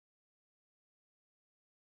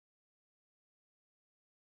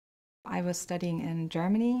I was studying in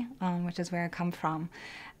Germany, which is where I come from.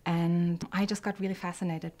 And I just got really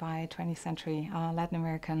fascinated by 20th century Latin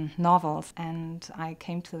American novels, and I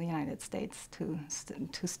came to the United States to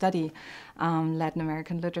study Latin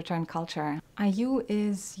American literature and culture. IU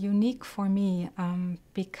is unique for me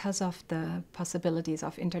because of the possibilities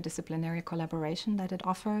of interdisciplinary collaboration that it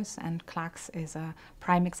offers, and CLACS is a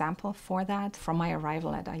prime example for that. From my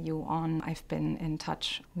arrival at IU on, I've been in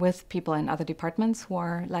touch with people in other departments who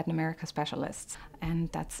are Latin America specialists, and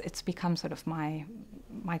it's become sort of my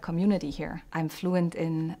community here. I'm fluent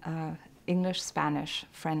in English, Spanish,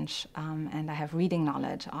 French, and I have reading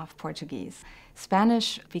knowledge of Portuguese.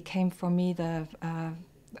 Spanish became for me the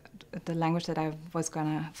language that I was going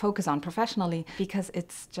to focus on professionally because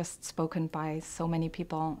it's just spoken by so many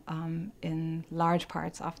people in large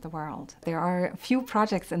parts of the world. There are a few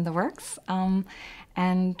projects in the works,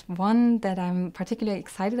 and one that I'm particularly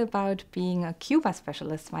excited about, being a Cuba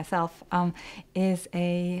specialist myself, is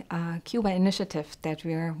a Cuba initiative that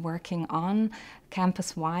we're working on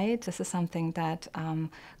campus-wide. This is something that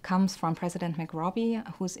comes from President McRobbie,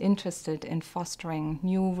 who's interested in fostering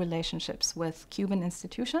new relationships with Cuban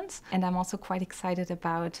institutions. And I'm also quite excited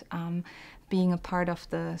about being a part of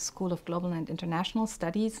the School of Global and International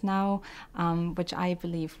Studies now, which I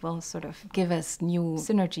believe will sort of give us new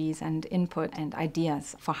synergies and input and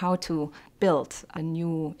ideas for how to build a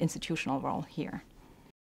new institutional role here.